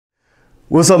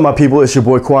What's up, my people? It's your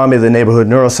boy Kwame, the neighborhood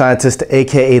neuroscientist,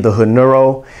 aka the Hood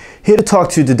Neuro, here to talk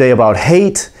to you today about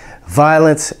hate,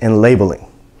 violence, and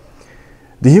labeling.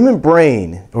 The human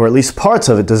brain, or at least parts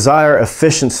of it, desire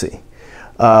efficiency.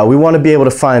 We want to be able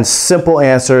to find simple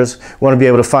answers. We want to be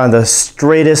able to find the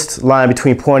straightest line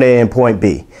between point A and point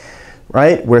B,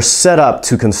 right? We're set up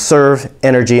to conserve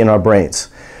energy in our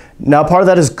brains. Now, part of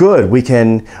that is good. We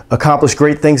can accomplish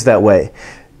great things that way.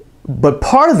 But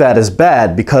part of that is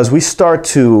bad because we start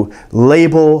to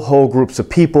label whole groups of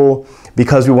people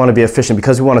because we want to be efficient,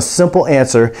 because we want a simple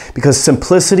answer, because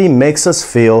simplicity makes us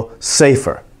feel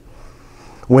safer.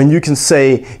 When you can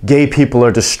say gay people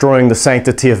are destroying the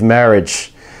sanctity of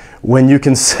marriage, when you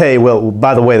can say, well,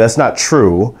 by the way, that's not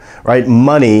true, right?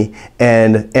 Money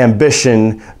and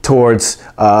ambition towards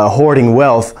hoarding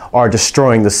wealth are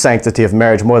destroying the sanctity of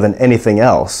marriage more than anything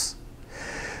else.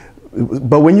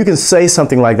 But when you can say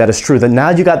something like that is true, then now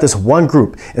you got this one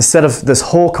group instead of this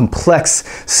whole complex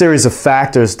series of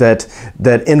factors that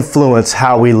influence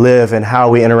how we live and how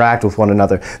we interact with one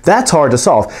another. That's hard to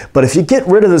solve. But if you get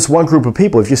rid of this one group of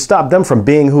people, if you stop them from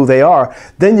being who they are,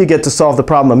 then you get to solve the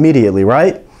problem immediately,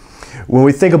 right? When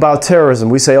we think about terrorism,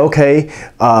 we say, okay,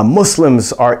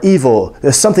 Muslims are evil.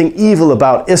 There's something evil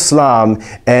about Islam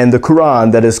and the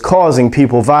Quran that is causing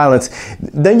people violence.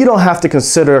 Then you don't have to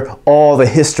consider all the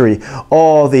history,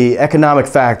 all the economic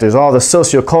factors, all the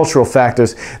sociocultural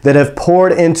factors that have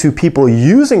poured into people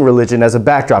using religion as a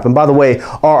backdrop. And by the way,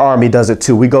 our army does it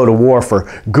too. We go to war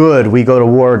for good. We go to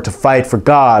war to fight for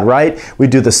God, right? We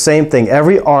do the same thing.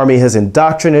 Every army has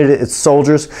indoctrinated its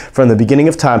soldiers from the beginning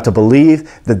of time to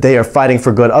believe that they are fighting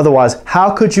for good. Otherwise, how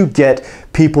could you get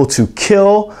people to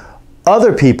kill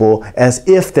other people as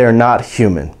if they're not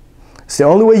human? So the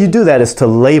only way you do that is to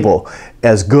label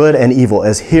as good and evil,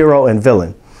 as hero and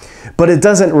villain. But it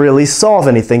doesn't really solve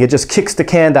anything. It just kicks the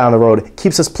can down the road. It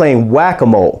keeps us playing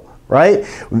whack-a-mole, right?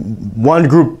 One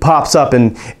group pops up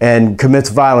and commits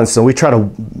violence, and we try to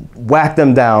whack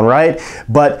them down, right?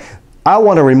 But I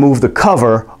want to remove the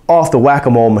cover off the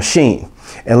whack-a-mole machine.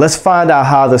 And let's find out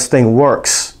how this thing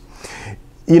works.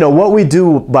 You know, what we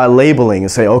do by labeling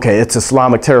and say, okay, it's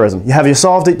Islamic terrorism. Have you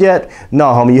solved it yet? No,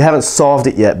 homie, you haven't solved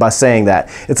it yet by saying that.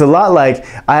 It's a lot like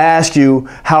I ask you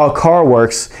how a car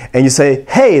works and you say,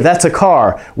 hey, that's a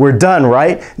car. We're done,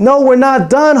 right? No, we're not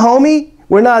done, homie.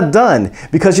 We're not done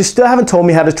because you still haven't told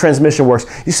me how the transmission works.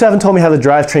 You still haven't told me how the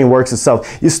drivetrain works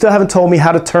itself. You still haven't told me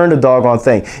how to turn the doggone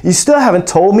thing. You still haven't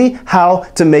told me how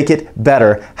to make it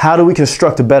better. How do we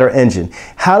construct a better engine?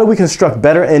 How do we construct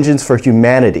better engines for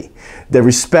humanity that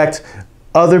respect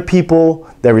other people,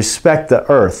 that respect the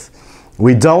earth?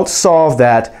 We don't solve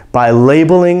that by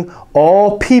labeling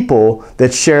all people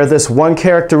that share this one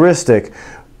characteristic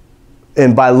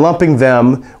and by lumping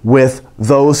them with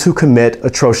those who commit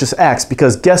atrocious acts.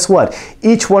 Because guess what?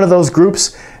 Each one of those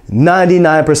groups,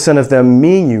 99% of them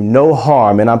mean you no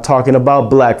harm. And I'm talking about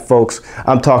black folks.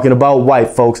 I'm talking about white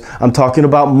folks. I'm talking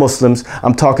about Muslims.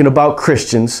 I'm talking about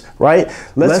Christians, right?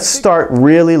 Let's start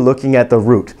really looking at the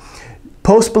root.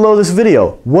 Post below this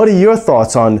video, what are your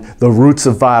thoughts on the roots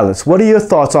of violence? What are your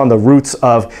thoughts on the roots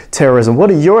of terrorism?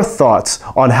 What are your thoughts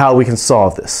on how we can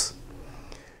solve this?